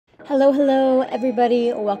Hello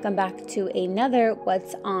everybody, welcome back to another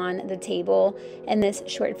What's on the Table. In this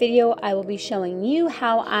short video I will be showing you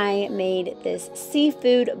how I made this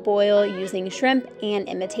seafood boil using shrimp and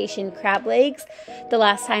imitation crab legs. The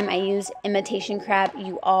last time I used imitation crab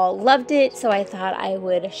you all loved it, so I thought I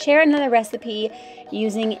would share another recipe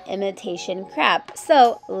using imitation crab.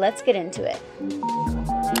 So let's get into it.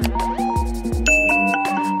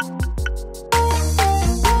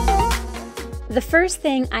 The first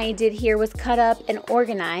thing I did here was cut up and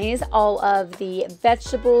organize all of the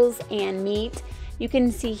vegetables and meat. You can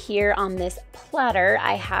see here on this platter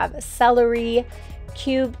I have celery,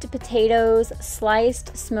 cubed potatoes,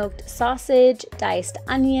 sliced smoked sausage, diced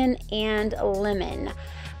onion, and lemon.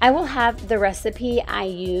 I will have the recipe I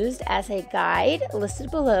used as a guide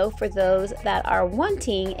listed below for those that are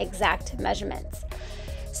wanting exact measurements.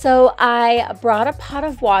 So I brought a pot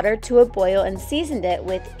of water to a boil and seasoned it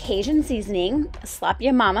with Cajun seasoning. Slap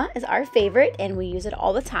Ya Mama is our favorite and we use it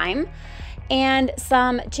all the time. And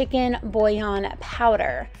some chicken bouillon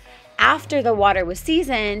powder. After the water was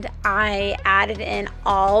seasoned, I added in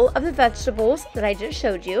all of the vegetables that I just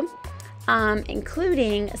showed you,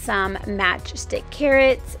 including some matchstick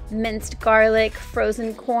carrots, minced garlic,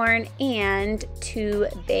 frozen corn, and 2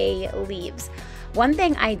 bay leaves. One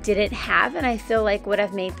thing I didn't have, and I feel like would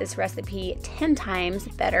have made this recipe 10 times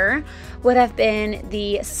better, would have been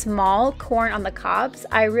the small corn on the cobs.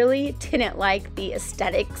 I really didn't like the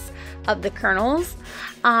aesthetics of the kernels,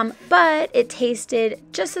 but it tasted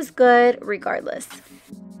just as good regardless.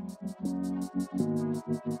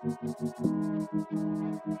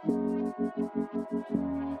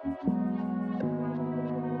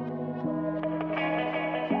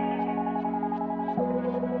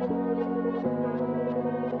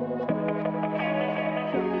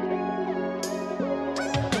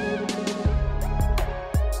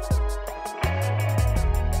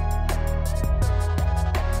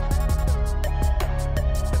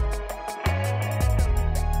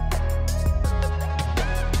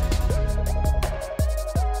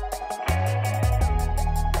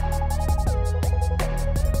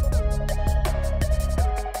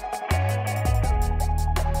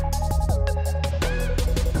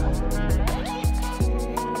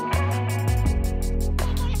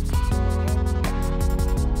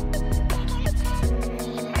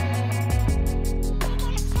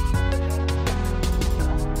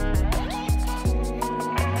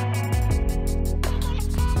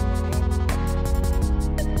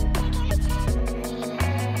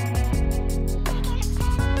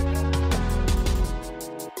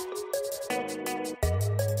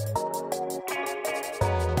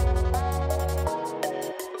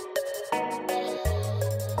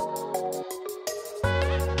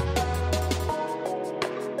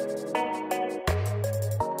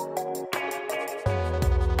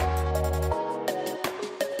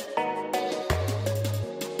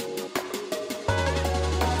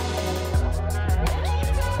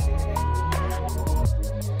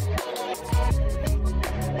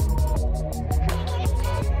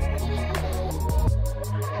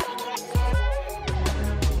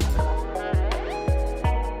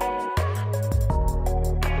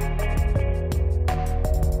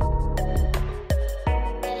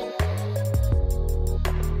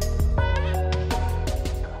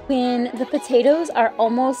 When the potatoes are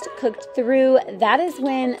almost cooked through, that is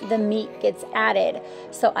when the meat gets added.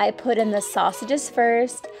 So I put in the sausages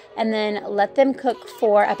first and then let them cook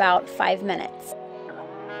for about 5 minutes.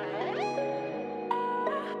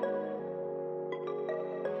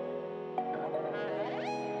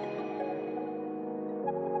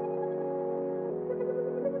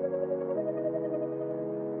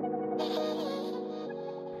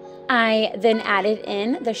 I then added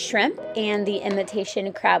in the shrimp and the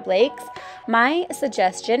imitation crab legs. My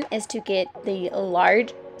suggestion is to get the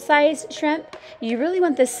large sized shrimp. You really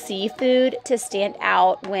want the seafood to stand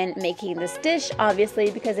out when making this dish,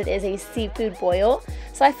 obviously, because it is a seafood boil.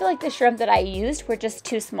 So I feel like the shrimp that I used were just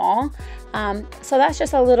too small. So that's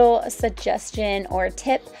just a little suggestion or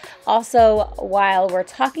tip. Also, while we're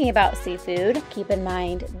talking about seafood, keep in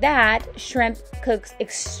mind that shrimp cooks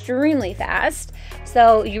extremely fast.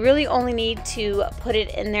 So you really only need to put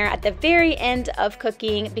it in there at the very end of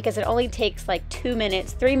cooking because it only takes like 2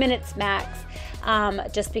 minutes, 3 minutes max.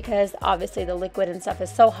 Just because obviously the liquid and stuff is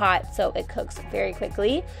so hot, so it cooks very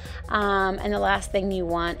quickly. And the last thing you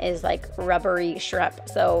want is like rubbery shrimp.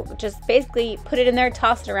 So just basically put it in there,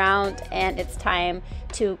 toss it around, and it's time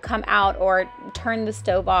to come out or turn the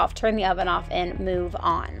stove off, turn the oven off, and move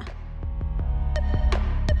on.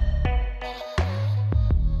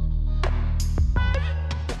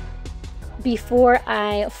 Before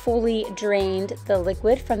I fully drained the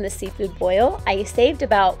liquid from the seafood boil, I saved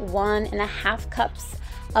about 1.5 cups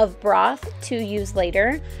of broth to use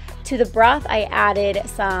later. To the broth, I added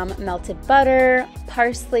some melted butter,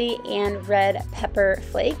 parsley, and red pepper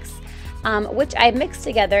flakes, which I mixed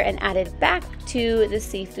together and added back to the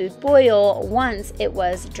seafood boil once it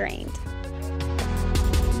was drained.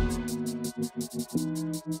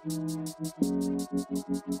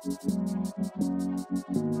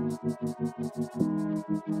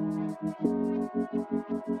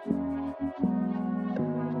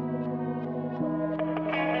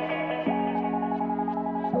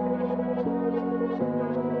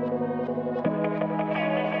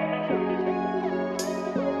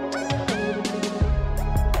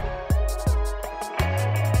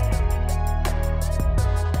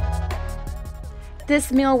 This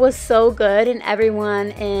meal was so good, and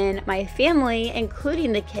everyone in my family,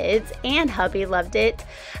 including the kids and hubby, loved it.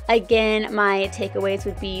 Again, my takeaways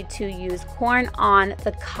would be to use corn on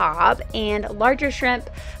the cob and larger shrimp,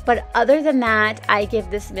 but other than that, I give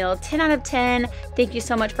this meal 10 out of 10. Thank you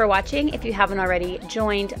so much for watching. If you haven't already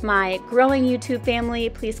joined my growing YouTube family,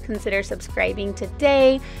 please consider subscribing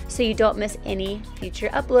today so you don't miss any future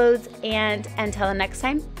uploads. And until the next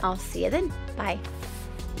time, I'll see you then. Bye.